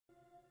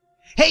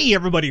Hey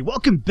everybody,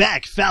 welcome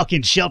back,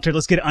 Falcon Shelter.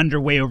 Let's get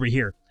underway over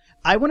here.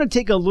 I want to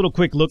take a little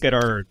quick look at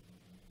our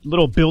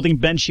little building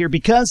bench here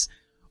because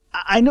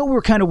I know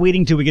we're kind of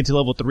waiting till we get to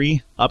level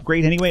 3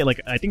 upgrade anyway. Like,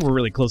 I think we're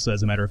really close to that,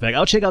 as a matter of fact.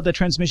 I'll check out that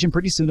transmission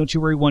pretty soon, don't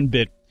you worry one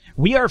bit.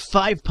 We are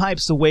 5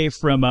 pipes away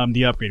from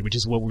the upgrade, which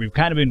is what we've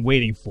kind of been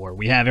waiting for.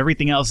 We have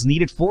everything else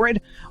needed for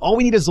it. All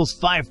we need is those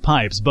 5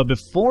 pipes, but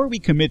before we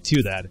commit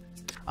to that,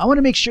 I want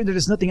to make sure that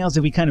there's nothing else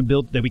that we can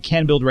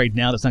build right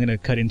now that's not going to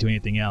cut into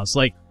anything else.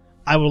 Like,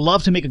 I would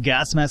love to make a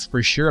gas mask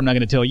for sure. I'm not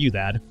going to tell you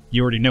that.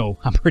 You already know,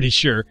 I'm pretty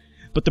sure.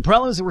 But the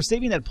problem is that we're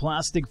saving that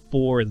plastic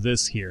for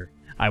this here.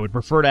 I would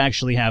prefer to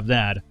actually have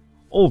that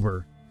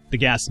over the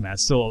gas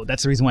mask. So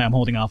that's the reason why I'm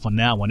holding off on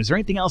that one. Is there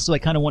anything else that I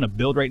kind of want to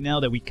build right now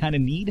that we kind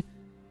of need?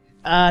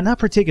 Not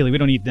particularly. We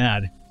don't need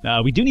that.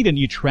 We do need a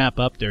new trap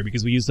up there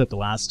because we used up the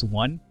last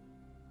one.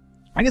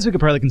 I guess we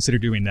could probably consider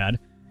doing that.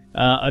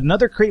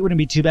 Another crate wouldn't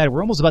be too bad.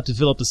 We're almost about to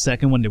fill up the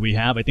second one that we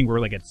have. I think we're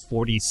like at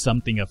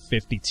 40-something of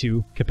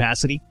 52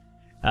 capacity.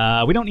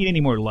 We don't need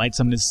any more lights,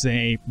 I'm going to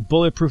say.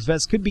 Bulletproof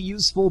vest could be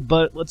useful,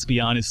 but let's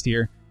be honest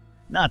here.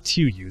 Not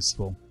too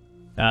useful.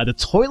 The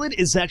toilet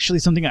is actually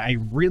something I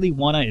really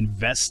want to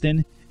invest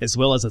in, as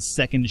well as a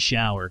second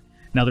shower.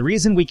 Now, the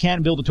reason we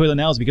can't build a toilet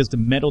now is because the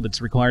metal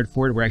that's required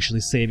for it, we're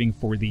actually saving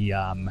for the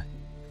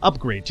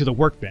upgrade to the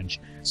workbench.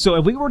 So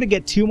if we were to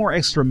get 2 more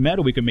extra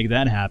metal, we could make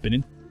that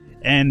happen.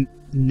 And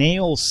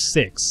nail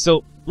 6.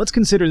 So let's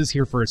consider this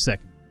here for a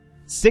second.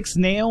 6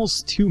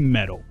 nails, 2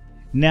 metal.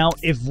 Now,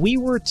 if we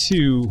were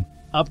to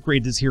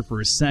upgrade this here for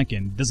a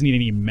second, doesn't need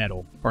any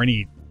metal or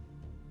any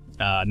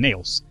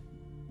nails.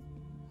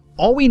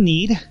 All we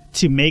need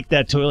to make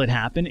that toilet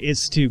happen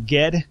is to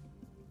get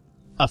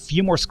a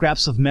few more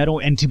scraps of metal,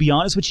 and to be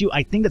honest with you,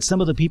 I think that some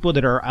of the people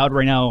that are out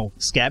right now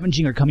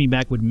scavenging are coming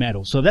back with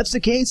metal. So if that's the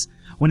case,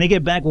 when they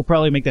get back, we'll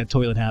probably make that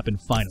toilet happen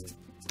finally.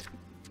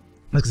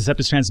 Let's accept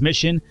this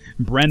transmission.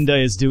 Brenda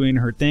is doing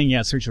her thing.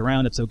 Yeah, search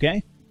around, that's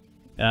okay.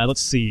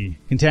 Let's see.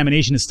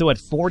 Contamination is still at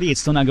 40.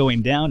 It's still not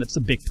going down. That's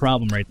a big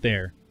problem right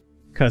there.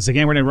 Because,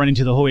 again, we're going to run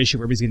into the whole issue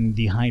where everybody's getting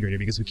dehydrated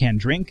because we can't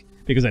drink.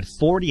 Because at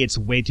 40, it's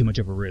way too much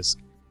of a risk.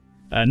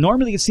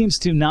 Normally, it seems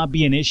to not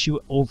be an issue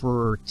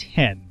over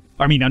 10.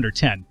 I mean, under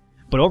 10.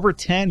 But over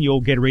 10,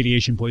 you'll get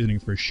radiation poisoning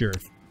for sure.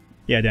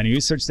 Yeah, Danny,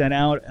 you search that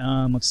out.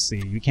 Let's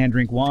see. You can't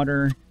drink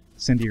water.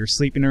 Cindy, you're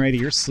sleeping already.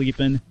 You're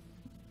sleeping.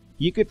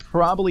 You could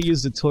probably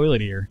use the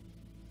toilet here.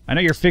 I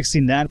know you're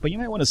fixing that, but you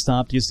might want to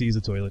stop just to use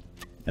the toilet.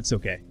 That's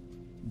okay.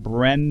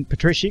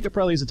 Patricia, you could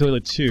probably use the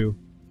toilet too.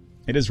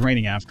 It is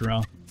raining after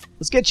all.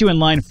 Let's get you in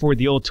line for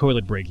the old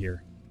toilet break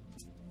here.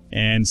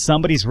 And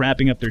somebody's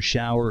wrapping up their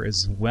shower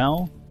as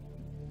well.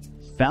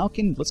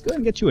 Falcon, let's go ahead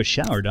and get you a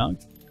shower, dog.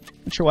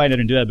 Not sure why I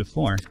didn't do that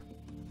before.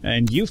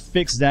 And you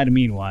fix that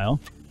meanwhile.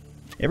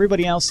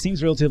 Everybody else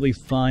seems relatively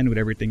fine with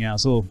everything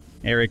else. Oh,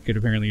 Eric could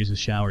apparently use a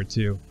shower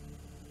too.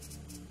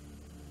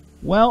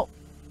 Well,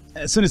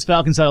 as soon as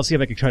Falcon's out, I'll see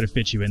if I can try to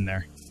fit you in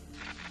there.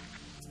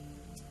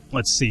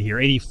 Let's see here.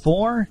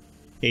 84,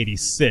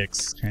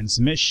 86.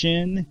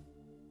 Transmission.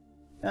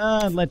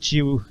 Let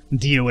you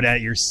deal with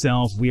that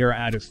yourself. We are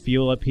out of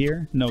fuel up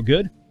here. No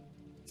good.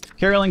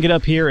 Carolyn, get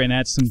up here and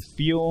add some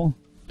fuel.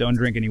 Don't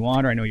drink any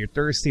water. I know you're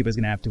thirsty, but it's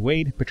going to have to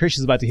wait.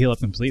 Patricia's about to heal up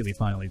completely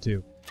finally,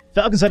 too.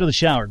 Falcon's out of the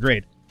shower.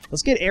 Great.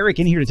 Let's get Eric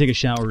in here to take a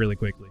shower really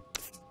quickly.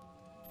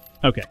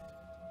 Okay.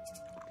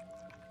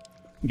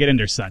 Get in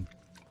there, son.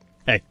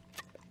 Hey.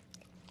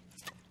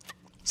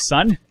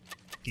 Son?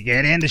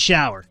 Get in the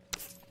shower.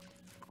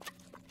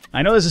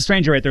 I know there's a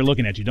stranger right there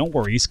looking at you. Don't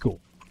worry, he's cool.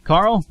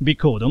 Carl, be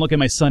cool. Don't look at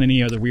my son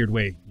any other weird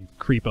way, you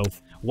creepo.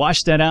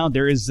 Wash that out.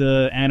 There is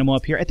an animal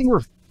up here. I think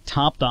we're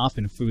topped off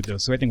in food, though,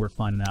 so I think we're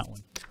fine in that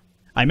one.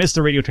 I missed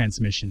the radio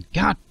transmission.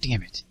 God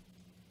damn it.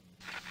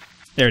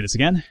 There it is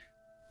again.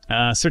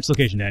 Search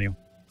location, Daniel.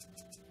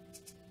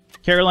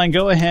 Caroline,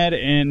 go ahead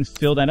and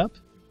fill that up.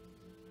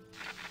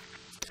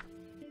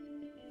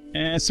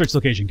 And search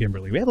location,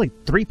 Kimberly. We have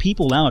like 3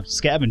 people out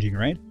scavenging,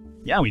 right?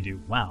 Yeah, we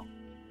do. Wow.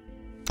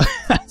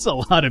 That's a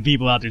lot of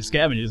people out there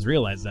scavenging. Just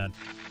realized that.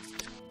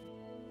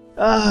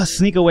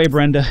 Sneak away,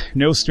 Brenda.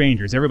 No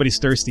strangers. Everybody's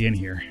thirsty in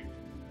here.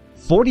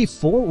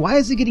 44? Why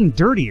is it getting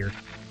dirtier?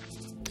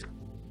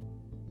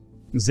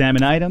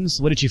 Examine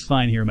items. What did you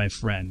find here, my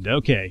friend?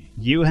 Okay,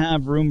 you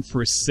have room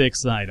for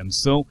 6 items.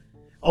 So,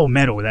 oh,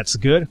 metal. That's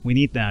good. We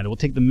need that. We'll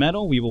take the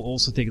metal. We will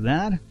also take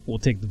that. We'll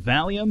take the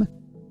Valium.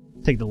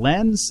 Take the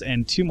lens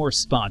and 2 more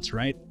spots,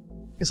 right?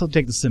 Guess I'll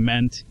take the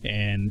cement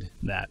and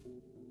that.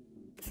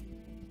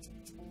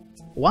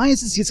 Why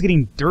is this just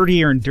getting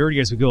dirtier and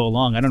dirtier as we go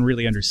along? I don't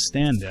really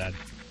understand that.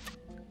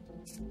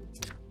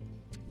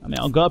 I mean,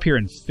 I'll go up here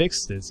and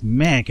fix this.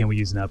 Man, can we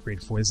use an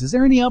upgrade for this? Is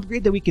there any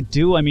upgrade that we could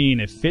do? I mean,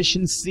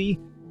 efficiency?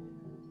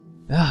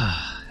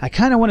 I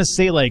kind of want to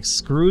say, like,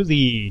 screw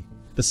the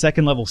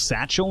second level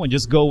satchel and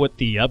just go with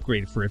the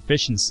upgrade for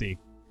efficiency.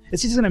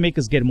 It's just going to make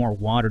us get more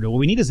water. What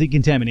we need is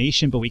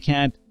decontamination, but we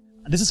can't...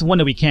 This is one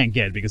that we can't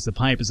get because the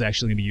pipe is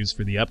actually going to be used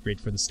for the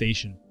upgrade for the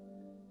station.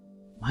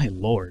 My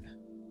lord.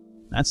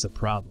 That's a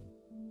problem.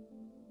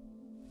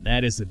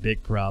 That is a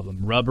big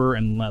problem. Rubber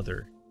and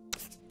leather.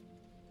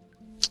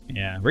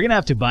 Yeah, we're gonna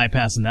have to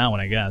bypass that one,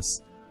 I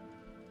guess.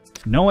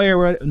 No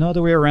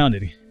other way around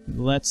it.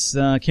 Let's,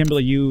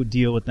 Kimberly, you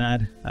deal with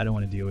that. I don't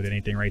want to deal with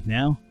anything right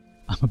now.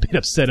 I'm a bit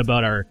upset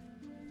about our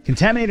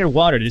contaminated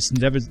water. It just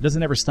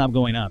doesn't ever stop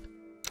going up.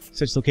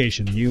 Search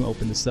location. You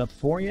open this up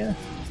for you.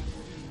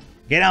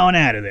 Get on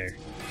out of there.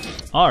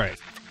 Alright.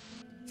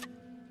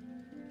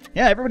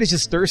 Yeah, everybody's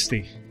just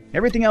thirsty.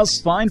 Everything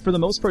else fine for the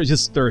most part is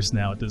just thirst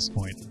now at this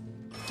point.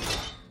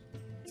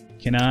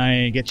 Can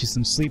I get you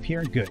some sleep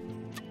here? Good.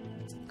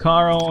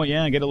 Carl,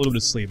 yeah, get a little bit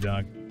of sleep,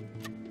 dog.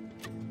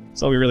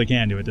 That's all we really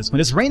can do at this point.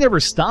 This rain never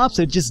stops,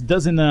 it just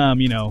doesn't,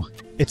 you know,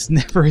 it's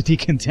never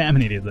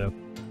decontaminated, though.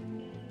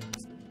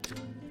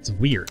 It's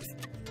weird.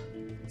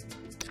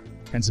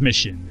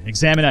 Transmission.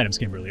 Examine items,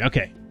 Kimberly.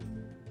 Okay.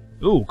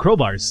 Ooh,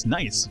 crowbars.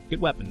 Nice.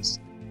 Good weapons.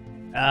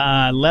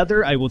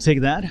 Leather, I will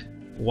take that.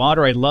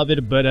 Water, I love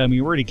it, but we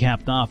already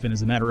capped off, and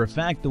as a matter of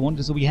fact, the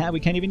ones that we have, we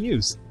can't even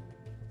use.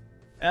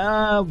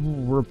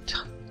 We're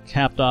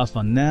capped off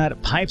on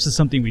that. Pipes is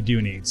something we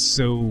do need,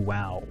 so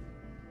wow.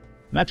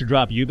 I'm gonna have to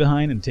drop you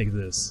behind and take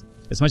this.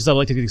 As much as I would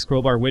like to take this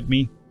crowbar with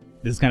me,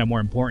 this is kind of more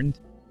important.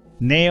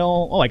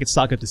 Nail. Oh, I could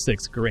stock up to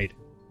 6. Great.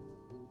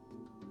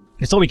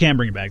 It's all we can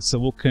bring back, so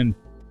we'll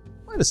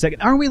Wait a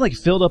second. Aren't we, like,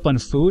 filled up on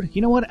food?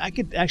 You know what? I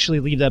could actually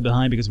leave that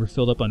behind because we're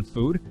filled up on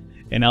food.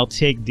 And I'll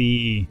take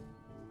the...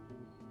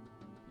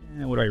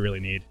 what do I really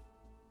need?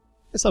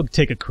 I guess I'll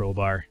take a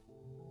crowbar.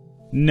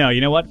 No,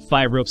 you know what?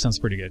 5 rope sounds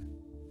pretty good.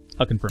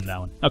 I'll confirm that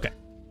one. Okay.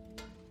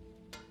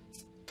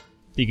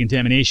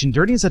 Decontamination.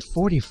 Dirty is at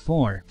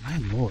 44. My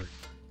lord.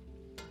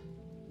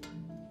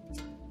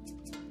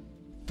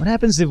 What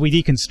happens if we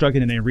deconstruct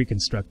it and then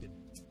reconstruct it?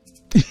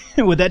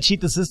 Would that cheat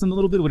the system a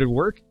little bit? Would it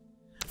work?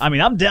 I mean,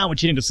 I'm down with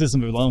cheating the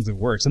system as long as it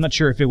works. I'm not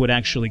sure if it would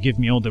actually give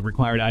me all the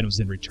required items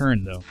in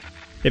return, though.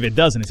 If it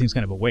doesn't, it seems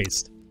kind of a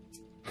waste.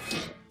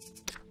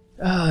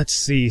 Let's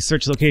see.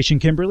 Search location,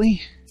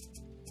 Kimberly.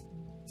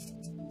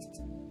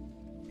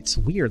 It's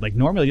weird. Like,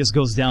 normally it just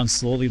goes down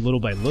slowly, little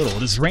by little.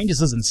 This rain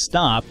just doesn't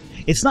stop.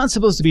 It's not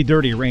supposed to be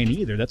dirty rain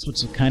either. That's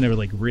what's kind of,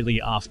 like,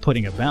 really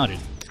off-putting about it.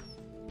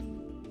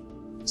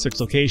 Search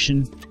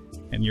location,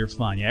 and you're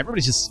fine. Yeah,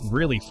 everybody's just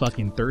really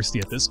fucking thirsty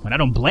at this point. I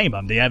don't blame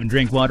them. They haven't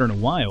drank water in a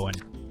while, and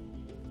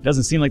it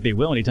doesn't seem like they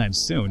will anytime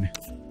soon.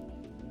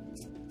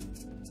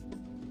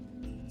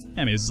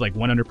 I mean, this is like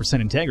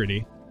 100%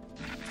 integrity.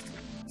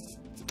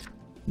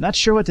 Not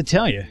sure what to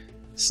tell you.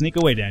 Sneak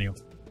away, Daniel.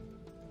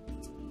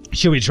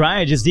 Should we try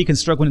and just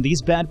deconstruct one of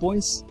these bad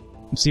boys?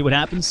 And see what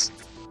happens?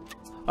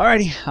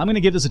 Alrighty, I'm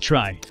gonna give this a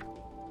try.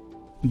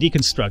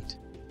 Deconstruct.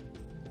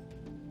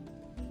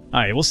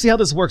 Alright, we'll see how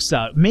this works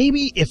out.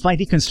 Maybe if I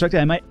deconstruct it,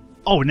 I might...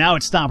 Oh, now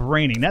it stopped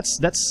raining. That's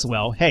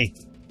swell. Hey,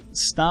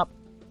 stop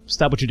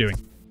what you're doing.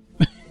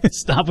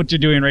 Stop what you're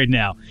doing right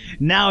now.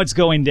 Now it's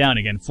going down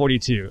again.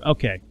 42.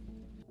 Okay.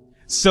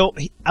 So,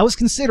 I was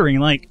considering,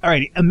 like,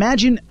 alright,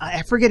 imagine...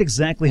 I forget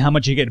exactly how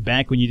much you get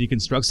back when you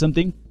deconstruct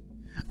something.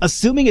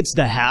 Assuming it's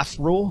the half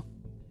rule,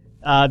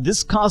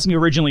 this cost me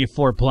originally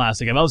 4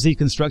 plastic. If I was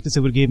deconstruct this,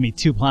 it would give me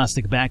 2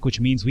 plastic back, which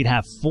means we'd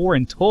have 4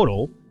 in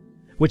total,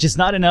 which is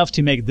not enough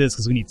to make this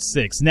because we need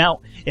 6.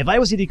 Now, if I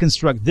was to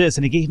deconstruct this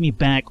and it gave me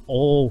back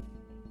all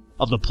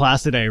of the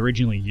plastic I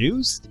originally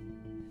used,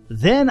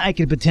 then I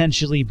could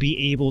potentially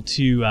be able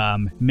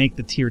to make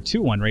the tier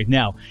 2 one right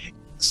now.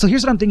 So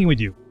here's what I'm thinking we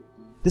do.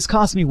 This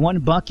cost me 1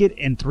 bucket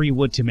and 3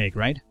 wood to make,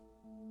 right?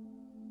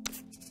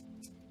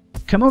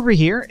 Come over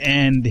here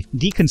and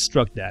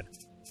deconstruct that.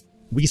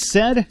 We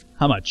said,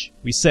 how much?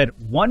 We said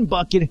 1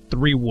 bucket,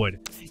 3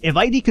 wood. If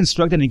I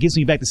deconstruct it and it gives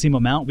me back the same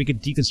amount, we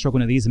could deconstruct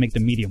one of these and make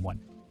the medium one.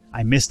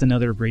 I missed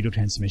another radio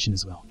transmission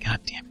as well. God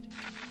damn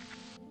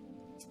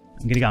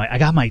it. I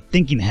got my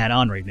thinking hat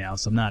on right now,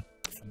 so I'm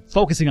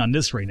focusing on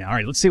this right now.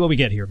 Alright, let's see what we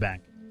get here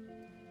back.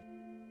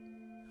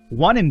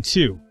 1 and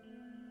 2.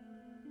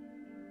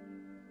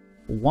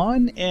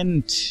 1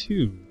 and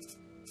 2.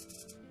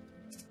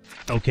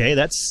 Okay,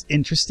 that's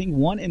interesting.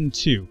 1 and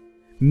 2.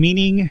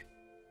 Meaning,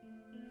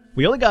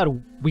 we got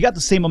the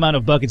same amount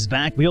of buckets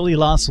back. We only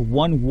lost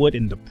 1 wood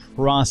in the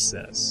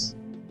process.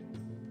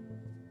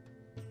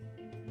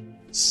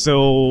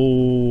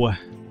 So,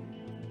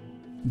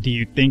 do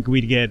you think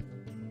we'd get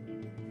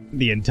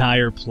the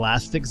entire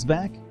plastics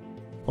back?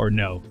 Or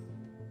no?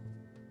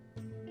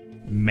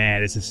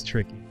 Man, this is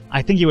tricky.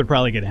 I think you would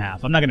probably get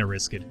half. I'm not going to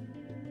risk it.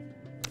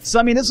 So,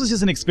 I mean, this was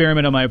just an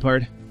experiment on my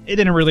part. It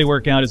didn't really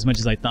work out as much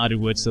as I thought it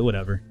would, so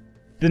whatever.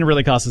 Didn't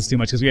really cost us too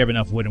much because we have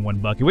enough wood in 1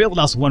 bucket. We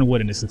lost 1 wood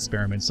in this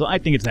experiment, so I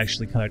think it's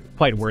actually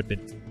quite worth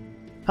it.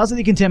 How's the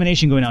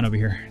decontamination going on over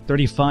here?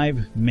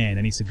 35? Man,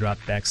 that needs to drop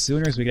back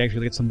sooner so we can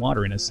actually get some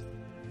water in us.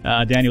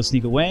 Daniel,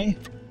 sneak away.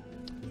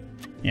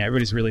 Yeah,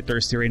 everybody's really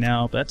thirsty right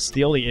now. That's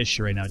the only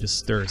issue right now,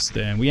 just thirst.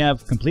 And we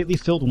have completely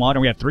filled water.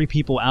 We have 3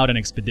 people out on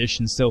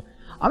expedition, so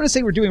I'm going to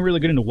say we're doing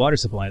really good in the water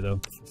supply, though.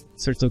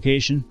 Search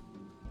location.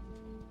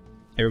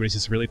 Everybody's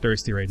just really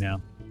thirsty right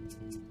now.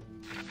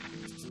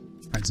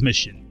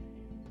 Transmission.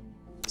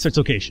 Search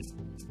location.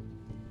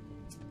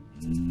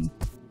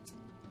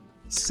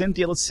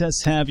 Cynthia, let's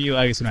just have you...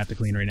 I guess we don't have to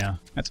clean right now.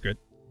 That's good.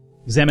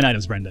 Examine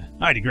items, Brenda.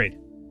 Alrighty, great.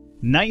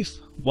 Knife,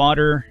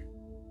 water.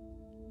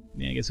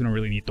 Yeah, I guess we don't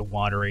really need the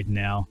water right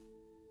now.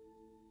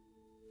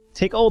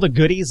 Take all the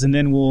goodies and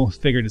then we'll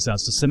figure this out.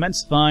 So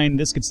cement's fine,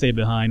 this could stay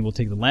behind, we'll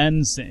take the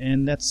lens,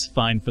 and that's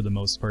fine for the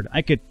most part.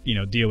 I could, you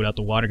know, deal without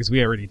the water because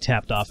we already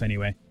tapped off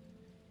anyway.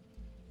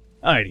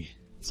 Alrighty,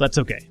 so that's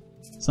okay.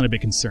 It's not a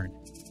big concern.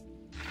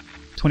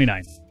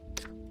 29.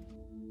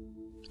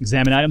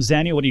 Examine items,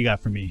 Daniel, what do you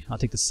got for me? I'll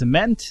take the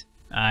cement.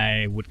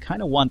 I would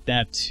kind of want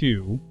that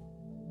too.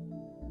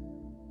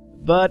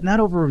 But not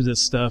over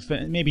this stuff,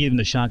 maybe even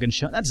the shotgun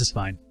shot, that's just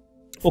fine.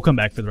 We'll come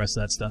back for the rest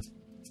of that stuff.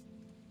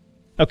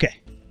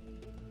 Okay.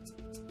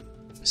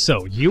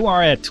 So, you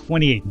are at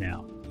 28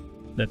 now.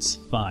 That's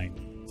fine.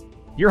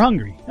 You're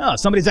hungry. Oh,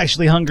 somebody's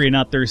actually hungry and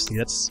not thirsty.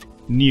 That's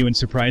new and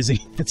surprising.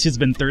 It's just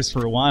been thirst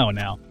for a while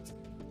now.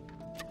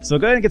 So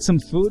go ahead and get some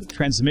food.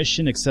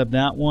 Transmission, accept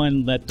that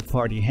one. Let the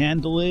party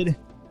handle it.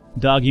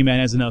 Doggy Man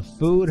has enough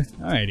food.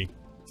 Alrighty.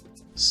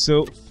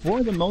 So,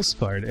 for the most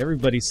part,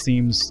 everybody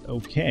seems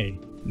okay.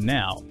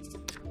 Now.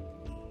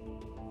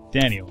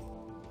 Daniel.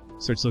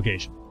 Search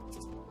location.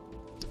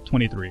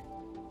 23.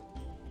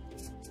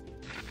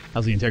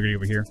 How's the integrity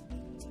over here?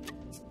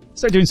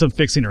 Start doing some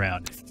fixing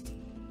around.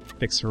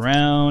 Fix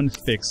around,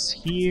 fix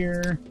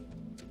here.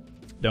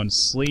 Don't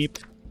sleep.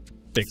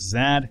 Fix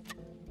that.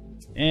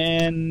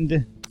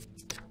 And...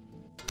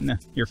 nah,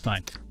 you're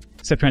fine.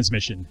 Accept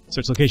transmission.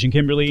 Search location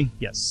Kimberly.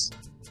 Yes.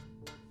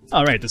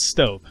 Alright, the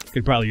stove.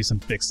 Could probably use some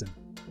fixing.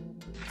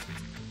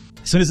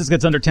 As soon as this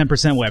gets under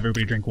 10%, we'll have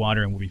everybody drink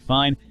water and we'll be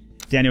fine.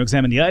 Daniel,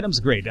 examine the items.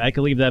 Great. I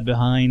can leave that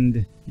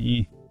behind.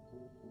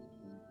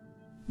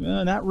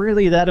 Well, not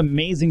really that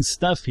amazing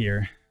stuff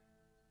here.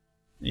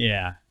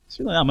 Yeah, there's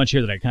really not much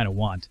here that I kind of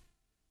want.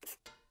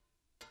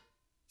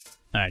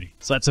 Alrighty,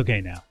 so that's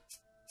okay now.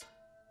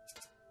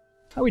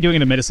 How are we doing in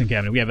the medicine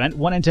cabinet? We have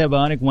one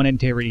antibiotic, one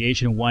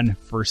anti-radiation, and one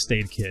first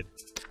aid kit.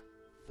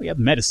 We have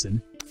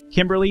medicine.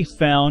 Kimberly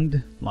found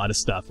a lot of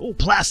stuff. Oh,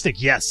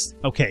 plastic, yes!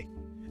 Okay.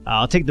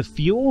 I'll take the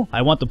fuel.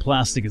 I want the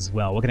plastic as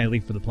well. What can I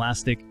leave for the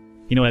plastic?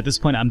 You know, at this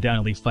point, I'm down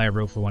to leave 5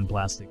 row for one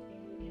plastic.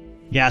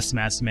 Gas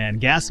mask, man.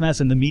 Gas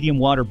mask and the medium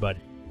water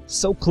bud.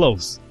 So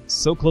close.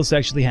 So close to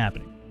actually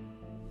happening.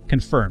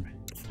 Confirm.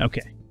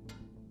 Okay.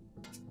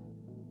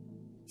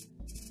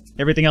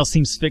 Everything else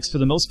seems fixed for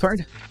the most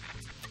part.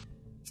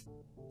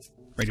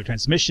 Radio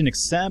transmission,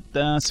 accept.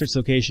 Search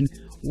location.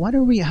 What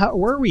are we?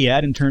 Where are we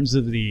at in terms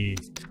of the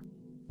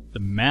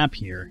map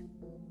here?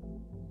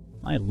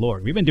 My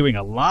lord, we've been doing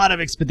a lot of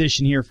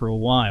expedition here for a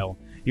while.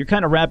 You're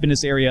kind of wrapping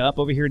this area up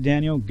over here,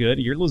 Daniel. Good.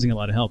 You're losing a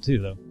lot of health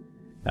too, though.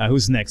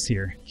 Who's next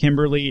here?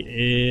 Kimberly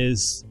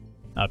is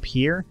up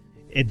here.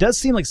 It does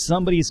seem like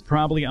somebody's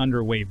probably on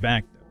their way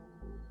back,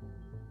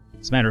 though.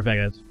 As a matter of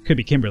fact, it could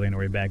be Kimberly on her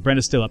way back.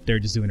 Brenda's still up there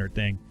just doing her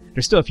thing.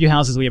 There's still a few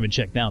houses we haven't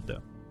checked out,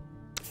 though.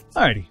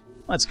 Alrighty.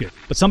 Well, that's good.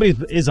 But somebody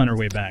is on her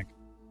way back.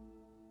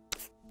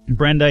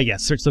 Brenda,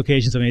 yes. Search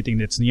locations of anything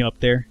that's new up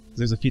there.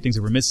 There's a few things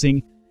that we're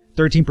missing.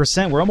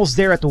 13%. We're almost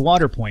there at the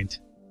water point.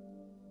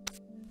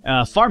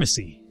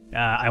 Pharmacy.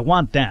 I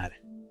want that.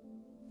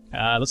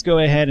 Let's go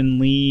ahead and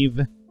leave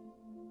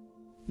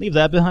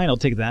that behind. I'll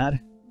take that.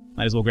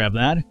 Might as well grab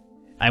that.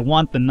 I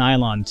want the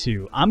nylon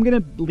too. I'm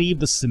gonna leave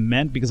the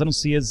cement because I don't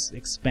see us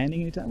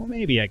expanding anytime. Well,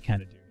 maybe I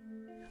kind of do.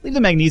 Leave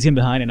the magnesium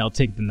behind and I'll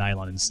take the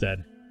nylon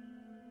instead.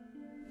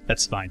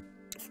 That's fine.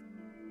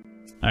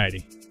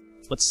 Alrighty.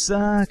 Let's,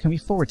 can we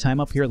forward time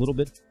up here a little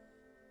bit?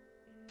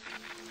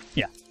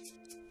 Yeah.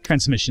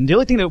 Transmission. The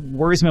only thing that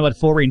worries me about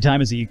forwarding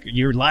time is that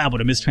you're liable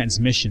to miss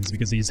transmissions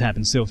because these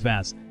happen so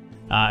fast.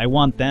 I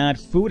want that.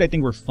 Food, I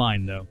think we're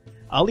fine, though.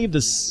 I'll leave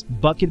this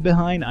bucket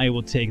behind. I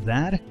will take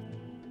that.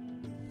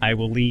 I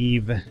will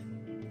leave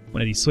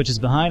one of these switches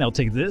behind. I'll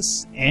take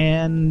this.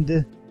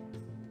 And...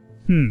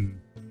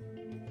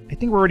 I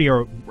think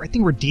I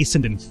think we're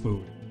decent in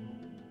food.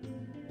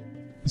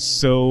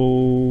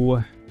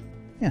 So...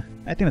 yeah,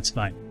 I think that's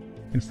fine.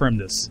 Confirm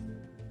this.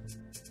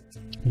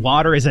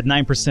 Water is at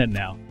 9%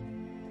 now.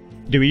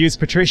 Do we use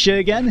Patricia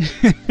again?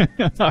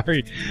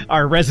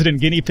 our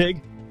resident guinea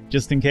pig?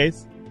 Just in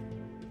case?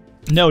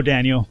 No,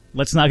 Daniel.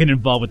 Let's not get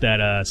involved with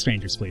that,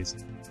 strangers, please.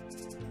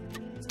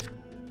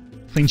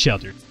 Clean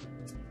shelter.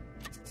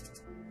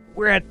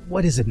 We're at...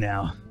 what is it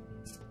now?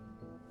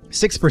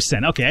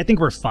 6%. Okay, I think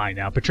we're fine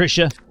now.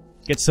 Patricia,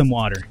 get some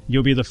water.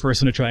 You'll be the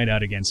first one to try it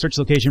out again. Search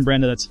location,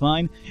 Brenda, that's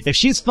fine. If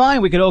she's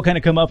fine, we could all kind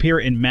of come up here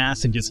en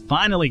masse and just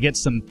finally get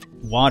some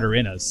water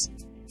in us.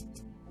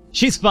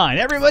 She's fine.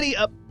 Everybody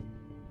up...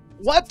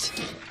 what?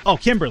 Oh,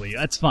 Kimberly.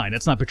 That's fine.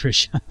 That's not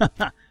Patricia.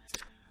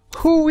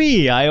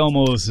 Hooey! I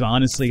almost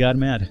honestly got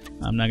mad.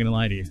 I'm not gonna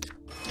lie to you.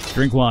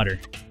 Drink water.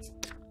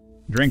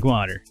 Drink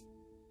water.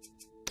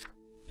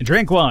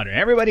 Drink water.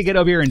 Everybody get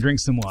over here and drink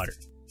some water.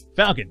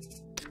 Falcon.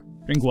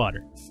 Drink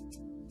water.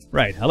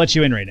 Right, I'll let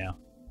you in right now.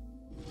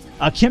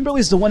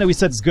 Kimberly's the one that we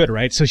said is good,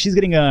 right? So she's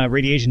getting a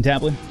radiation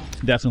tablet?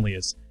 Definitely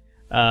is.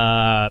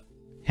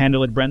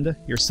 Handle it, Brenda,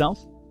 yourself.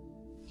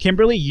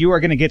 Kimberly, you are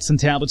gonna get some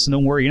tablets, so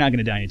don't worry, you're not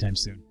gonna die anytime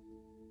soon.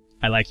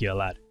 I like you a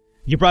lot.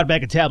 You brought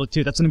back a tablet,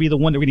 too. That's going to be the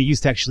one that we're going to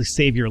use to actually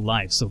save your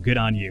life, so good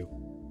on you.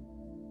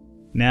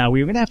 Now,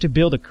 we're going to have to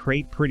build a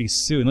crate pretty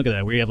soon. Look at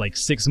that. We have like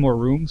 6 more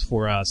rooms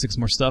for 6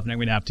 more stuff, and I'm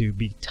going to have to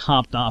be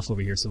topped off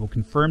over here. So we'll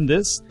confirm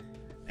this.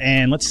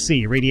 And let's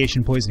see.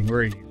 Radiation poisoning. Where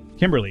are you?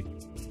 Kimberly,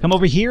 come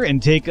over here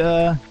and take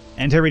a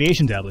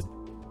anti-radiation tablet.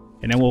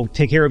 And then we'll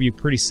take care of you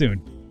pretty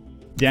soon.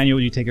 Daniel,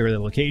 you take care of the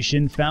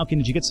location. Falcon,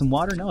 did you get some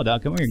water? No,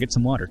 Doc, come over here and get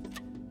some water.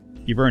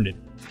 You've earned it.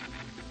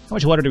 How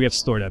much water do we have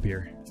stored up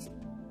here?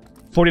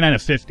 49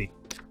 of 50.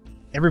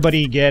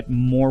 Everybody get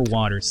more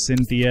water.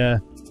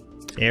 Cynthia,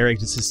 Eric,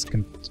 this is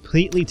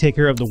completely take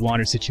care of the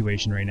water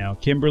situation right now.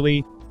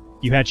 Kimberly,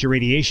 you had your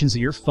radiation, so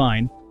you're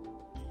fine.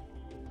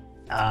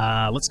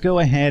 Let's go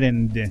ahead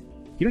and... you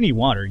don't need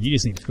water, you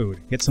just need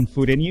food. Get some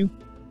food in you.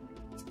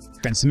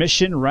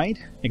 Transmission, right?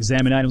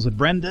 Examine items with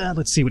Brenda.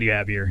 Let's see what you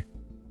have here.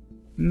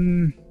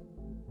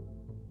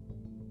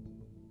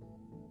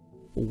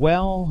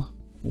 Well,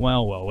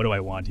 what do I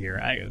want here?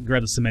 I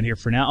grab the cement here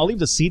for now. I'll leave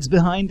the seeds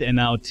behind, and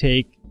I'll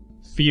take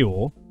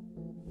fuel.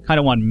 Kind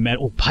of want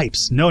metal... Oh,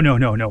 pipes.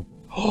 No.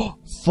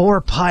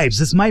 4 pipes.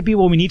 This might be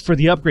what we need for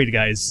the upgrade,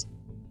 guys.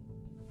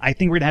 I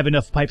think we're going to have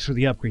enough pipes for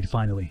the upgrade,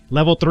 finally.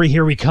 Level 3,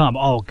 here we come.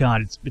 Oh,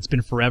 God, it's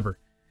been forever.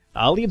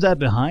 I'll leave that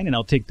behind, and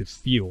I'll take the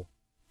fuel.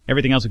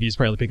 Everything else we can just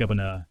probably pick up on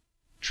a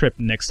trip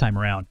next time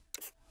around.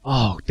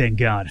 Oh, thank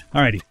God.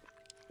 Alrighty.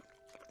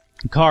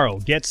 Carl,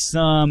 get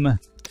some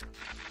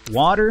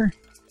water.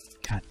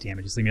 God damn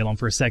it, just leave me alone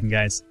for a second,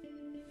 guys.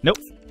 Nope,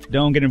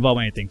 don't get involved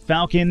in anything.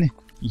 Falcon,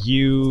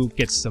 you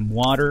get some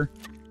water.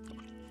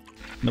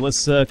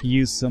 Melissa, can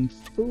use some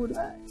food.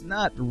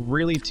 Not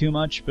really too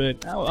much,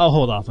 but I'll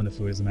hold off on the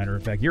food, as a matter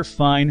of fact. You're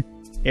fine.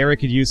 Eric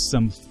could use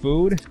some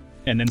food,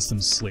 and then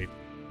some sleep.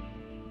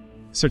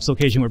 Search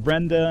location with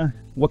Brenda.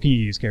 What can you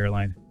use,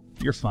 Caroline?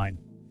 You're fine.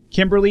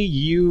 Kimberly,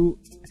 you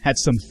had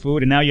some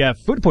food, and now you have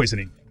food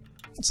poisoning.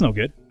 That's no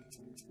good.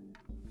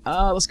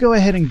 Let's go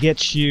ahead and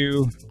get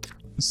you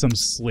some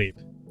sleep.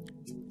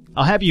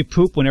 I'll have you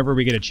poop whenever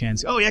we get a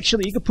chance. Oh,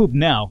 actually, you can poop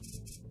now.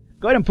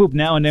 Go ahead and poop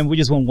now, and then we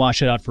just won't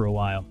wash it out for a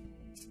while.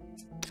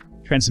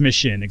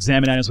 Transmission.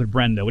 Examine items with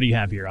Brenda. What do you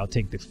have here? I'll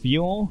take the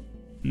fuel.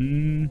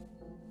 Kind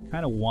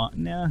of want...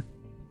 Nah.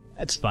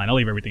 That's fine. I'll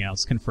leave everything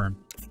else. Confirm.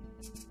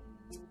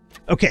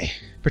 Okay.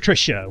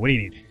 Patricia, what do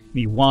you need? You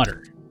need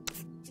water.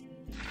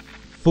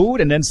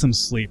 Food, and then some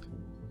sleep.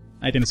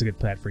 I think it's a good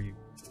plan for you.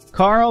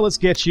 Carl, let's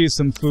get you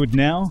some food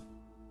now.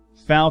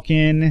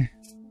 Falcon,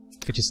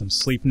 get you some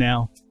sleep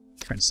now.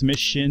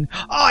 Transmission.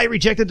 Oh, I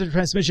rejected the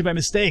transmission by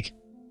mistake.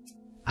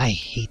 I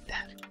hate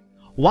that.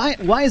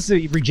 Why is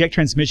the reject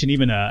transmission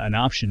even an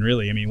option,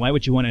 really? I mean, why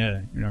would you want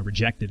to,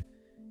 reject it?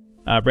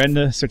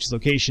 Brenda, search his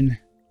location.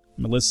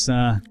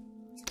 Melissa,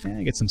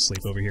 get some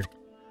sleep over here.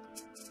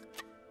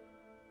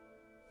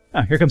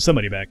 Ah, here comes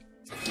somebody back.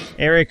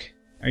 Eric,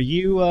 are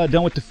you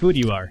done with the food?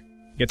 You are.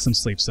 Get some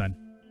sleep, son.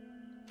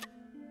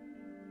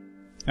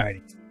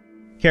 Alrighty.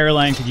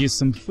 Caroline could use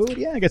some food.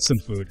 Yeah, get some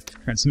food.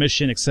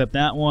 Transmission, accept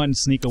that one.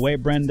 Sneak away,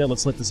 Brenda.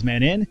 Let's let this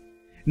man in.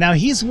 Now,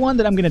 he's one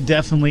that I'm going to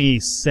definitely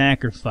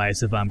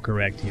sacrifice if I'm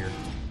correct here.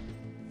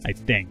 I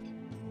think.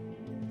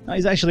 Oh,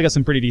 he's actually got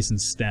some pretty decent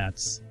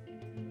stats.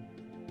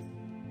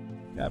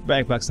 Got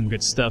back some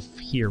good stuff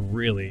here,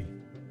 really.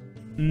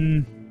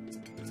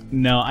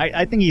 No,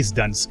 I think he's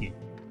Dunsky.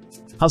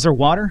 How's our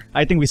water?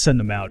 I think we send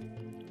him out.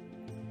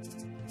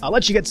 I'll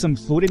let you get some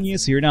food in you,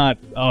 so you're not...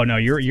 Oh, no,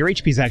 your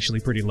HP's actually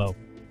pretty low.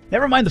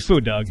 Never mind the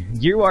food, dog.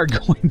 You are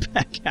going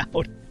back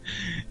out.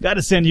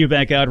 Gotta send you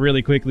back out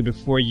really quickly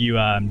before you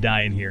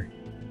die in here.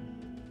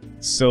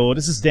 So,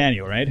 this is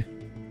Daniel, right?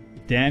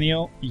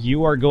 Daniel,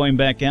 you are going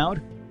back out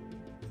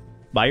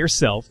by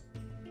yourself.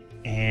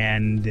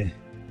 And...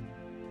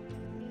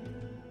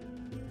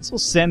 this will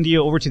send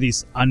you over to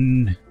these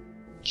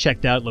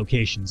unchecked out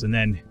locations, and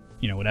then,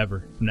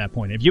 whatever, from that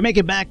point. If you make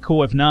it back,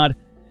 cool. If not,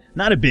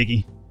 not a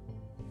biggie.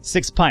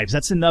 6 pipes,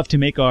 that's enough to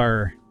make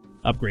our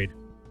upgrade.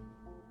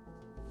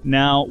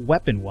 Now,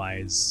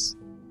 weapon-wise...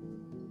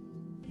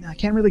 I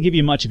can't really give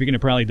you much if you're going to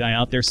probably die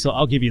out there, so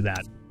I'll give you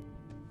that.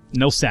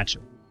 No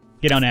satchel.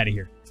 Get on out of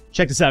here.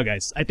 Check this out,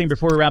 guys. I think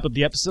before we wrap up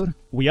the episode,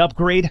 we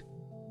upgrade...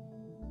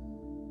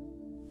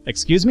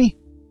 Excuse me?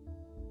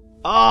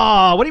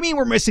 Oh, what do you mean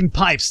we're missing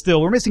pipes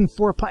still? We're missing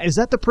 4 pipes. Is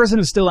that the person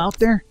who's still out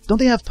there? Don't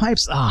they have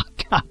pipes? Ah,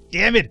 oh, god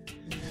damn it.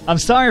 I'm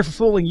sorry for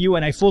fooling you,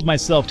 and I fooled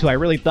myself too. I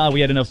really thought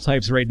we had enough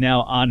pipes right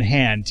now on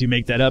hand to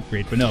make that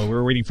upgrade. But no,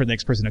 we're waiting for the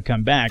next person to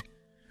come back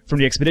from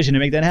the expedition to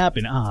make that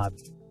happen. Ah, I'm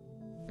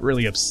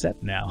really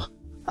upset now.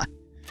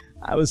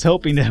 I was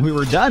hoping that we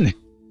were done.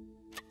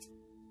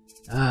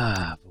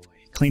 Ah, boy.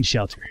 Clean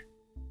shelter.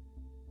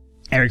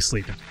 Eric's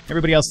sleeping.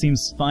 Everybody else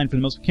seems fine for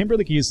the most part.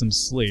 Kimberly could use some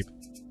sleep.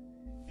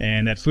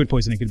 And that food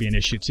poisoning could be an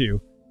issue, too.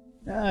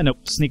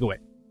 Nope. Sneak away.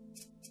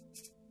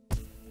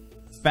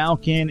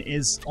 Falcon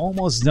is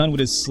almost done with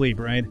his sleep,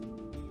 right?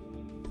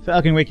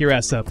 Falcon, wake your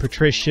ass up.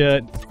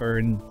 Patricia,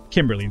 or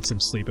Kimberly needs some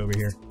sleep over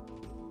here.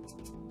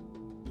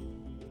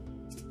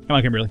 Come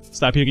on, Kimberly.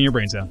 Stop puking your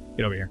brains out.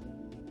 Get over here.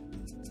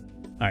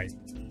 Alright.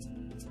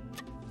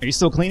 Are you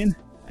still cleaning?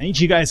 I need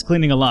you guys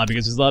cleaning a lot,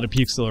 because there's a lot of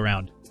puke still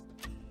around.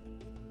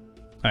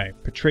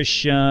 Alright,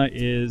 Patricia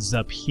is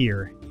up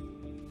here.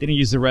 Didn't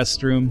use the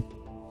restroom.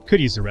 Could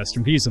use the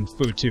restroom. Could use some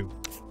food, too.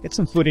 Get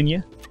some food in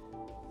you.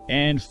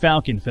 And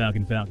Falcon,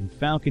 Falcon, Falcon,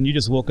 Falcon. You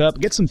just woke up.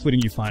 Get some food in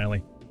you,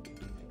 finally.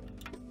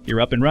 You're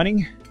up and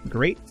running.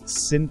 Great.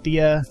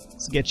 Cynthia,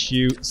 let's get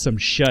you some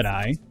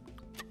shut-eye.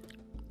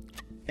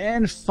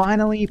 And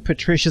finally,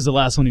 Patricia's the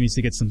last one who needs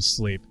to get some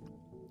sleep.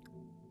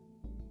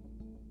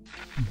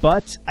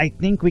 But I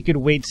think we could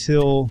wait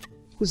till...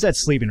 Who's that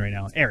sleeping right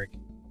now? Eric.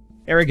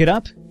 Eric, get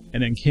up.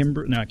 And then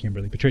not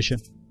Kimberly, Patricia.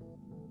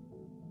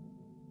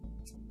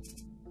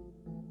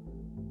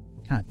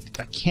 God,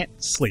 I can't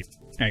sleep.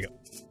 There you go.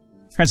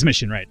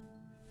 Transmission, right.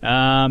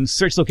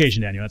 Search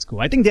location, Daniel. That's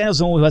cool. I think Daniel's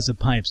the one who has the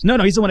pipes. No,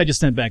 he's the one I just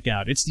sent back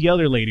out. It's the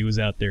other lady who's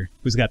out there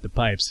who's got the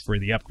pipes for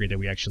the upgrade that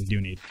we actually do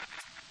need.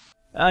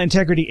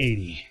 Integrity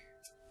 80.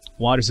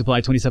 Water supply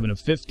 27 of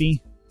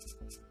 50.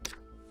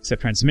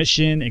 Accept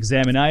transmission.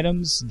 Examine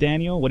items.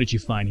 Daniel, what did you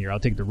find here? I'll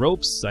take the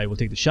ropes. I will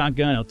take the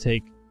shotgun. I'll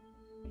take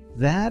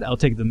that. I'll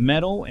take the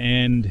metal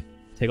and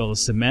take all the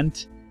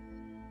cement.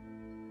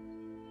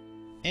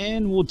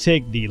 And we'll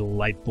take the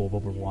light bulb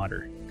over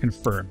water.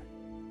 Confirm.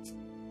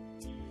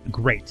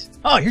 Great.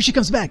 Oh, here she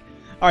comes back.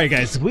 Alright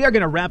guys, we are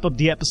going to wrap up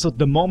the episode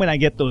the moment I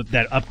get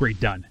that upgrade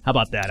done. How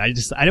about that? I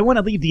don't want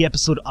to leave the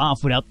episode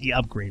off without the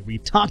upgrade.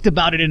 We've talked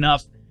about it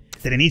enough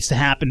that it needs to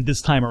happen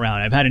this time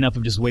around. I've had enough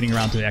of just waiting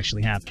around till it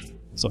actually happen.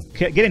 So,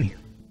 get in here.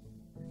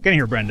 Get in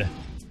here, Brenda.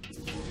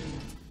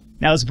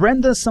 Now, is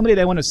Brenda somebody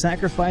that I want to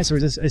sacrifice, or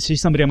is she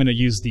somebody I'm going to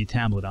use the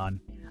tablet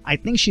on? I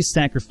think she's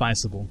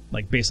sacrificable,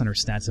 like based on her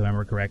stats, if I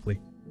remember correctly.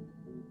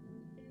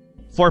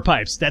 4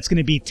 pipes. That's going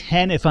to be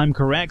 10 if I'm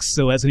correct,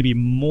 so that's going to be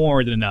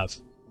more than enough.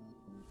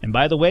 And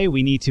by the way,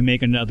 we need to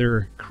make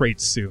another crate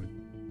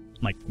soon.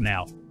 Like,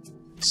 now.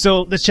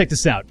 So, let's check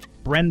this out.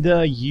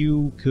 Brenda,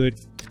 you could...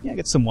 Yeah,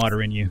 get some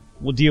water in you.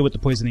 We'll deal with the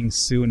poisoning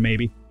soon,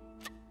 maybe.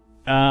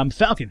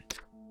 Falcon.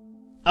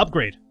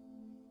 Upgrade.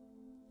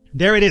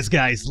 There it is,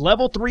 guys.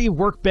 Level 3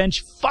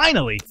 workbench,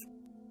 finally!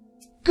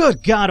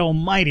 Good God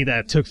almighty,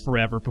 that took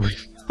forever, but we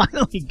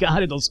finally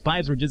got it. Those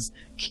pipes were just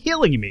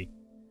killing me.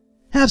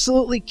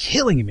 Absolutely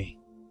killing me.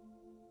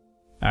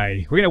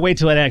 Alrighty, we're gonna wait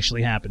till that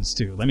actually happens,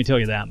 too. Let me tell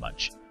you that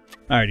much.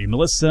 Alrighty,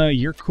 Melissa,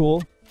 you're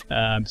cool.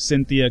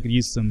 Cynthia could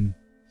use some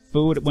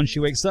food when she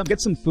wakes up.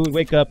 Get some food,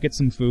 wake up, get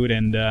some food,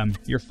 and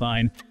you're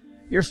fine.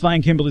 You're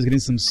fine. Kimberly's getting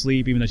some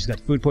sleep, even though she's got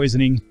food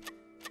poisoning.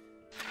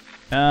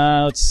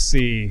 Let's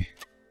see.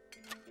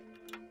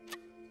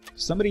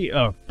 Somebody...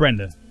 Oh,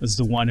 Brenda. This is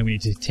the one that we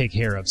need to take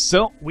care of.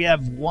 So, we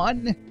have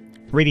 1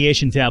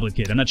 radiation tablet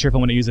kit. I'm not sure if I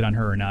want to use it on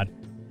her or not.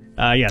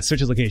 Yeah, search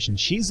his location.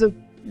 She's a...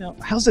 You know,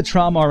 how's the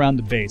trauma around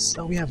the base?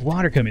 Oh, we have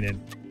water coming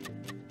in.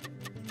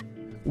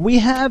 We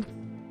have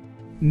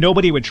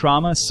nobody with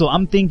trauma, so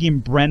I'm thinking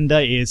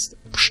Brenda is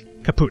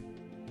kaput.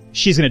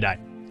 She's gonna die.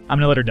 I'm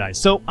gonna let her die.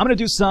 So, I'm gonna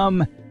do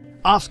some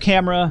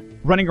off-camera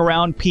running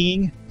around,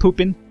 peeing,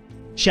 pooping,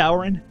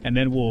 showering, and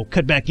then we'll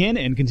cut back in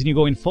and continue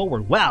going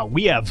forward. Wow,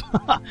 we have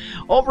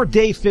over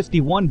day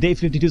 51. Day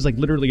 52 is like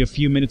literally a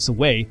few minutes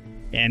away,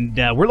 and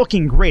we're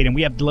looking great, and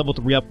we have the level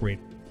 3 upgrade.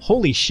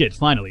 Holy shit,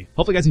 finally.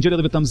 Hopefully you guys enjoyed it.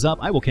 Leave a thumbs up.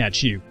 I will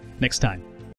catch you next time.